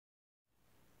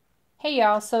Hey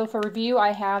y'all, so for review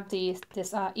I have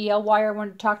this EL wire I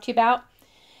wanted to talk to you about.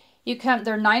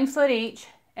 They're 9 foot each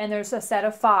and there's a set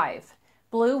of 5.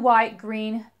 Blue, white,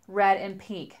 green, red, and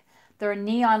pink. They're a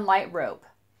neon light rope.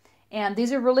 And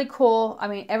these are really cool. I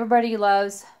mean, everybody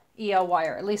loves EL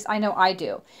wire. At least I know I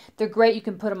do. They're great. You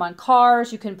can put them on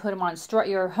cars. You can put them on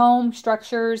your home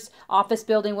structures, office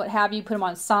building, what have you. Put them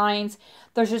on signs.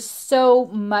 There's just so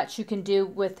much you can do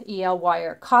with EL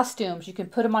wire. Costumes. You can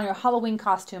put them on your Halloween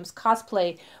costumes,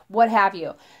 cosplay, what have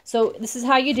you. So this is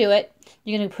how you do it.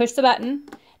 You're going to push the button.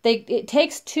 It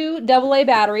takes 2 AA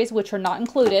batteries, which are not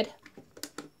included.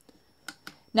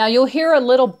 Now you'll hear a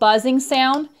little buzzing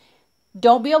sound.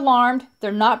 Don't be alarmed.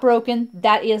 They're not broken.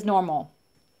 That is normal.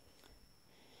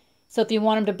 So if you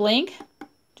want them to blink,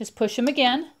 just push them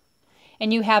again,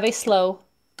 and you have a slow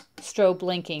strobe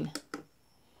blinking.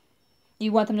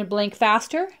 You want them to blink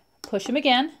faster, push them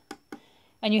again,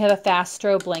 and you have a fast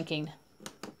strobe blinking.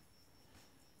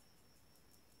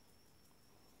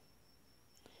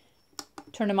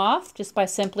 Turn them off just by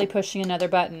simply pushing another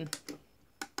button.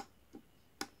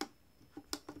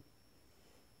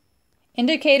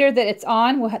 Indicator that it's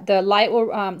on, the light will,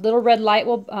 little red light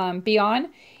will be on,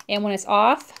 and when it's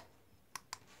off,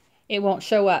 it won't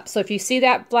show up. So if you see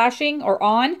that flashing or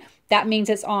on, that means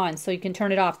it's on. So you can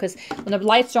turn it off, because when the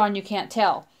lights are on, you can't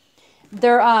tell.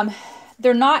 They're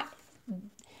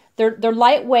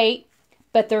lightweight,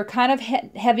 but they're kind of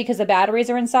heavy because the batteries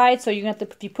are inside. So you have to,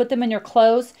 if you put them in your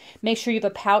clothes, make sure you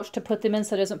have a pouch to put them in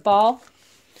so it doesn't fall.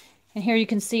 And here you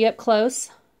can see up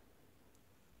close.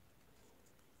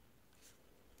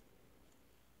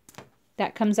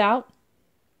 That comes out.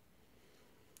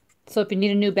 So if you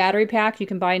need a new battery pack, you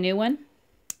can buy a new one.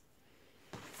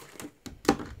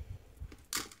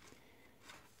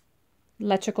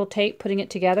 Electrical tape, putting it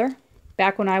together.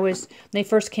 Back when they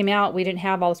first came out, we didn't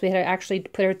have all this. We had to actually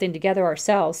put everything together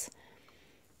ourselves.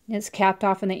 It's capped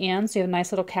off in the end, so you have a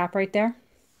nice little cap right there.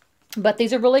 But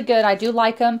these are really good. I do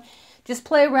like them. Just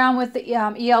play around with the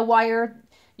EL wire.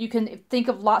 You can think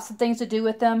of lots of things to do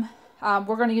with them.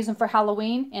 We're going to use them for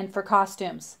Halloween and for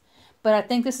costumes. But I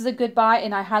think this is a good buy,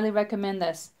 and I highly recommend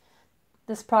this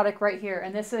product right here.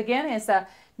 And this, again, is a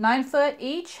 9 foot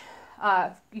each.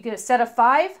 You get a set of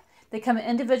 5. They come in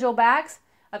individual bags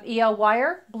of EL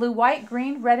wire, blue, white,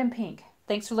 green, red, and pink.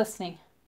 Thanks for listening.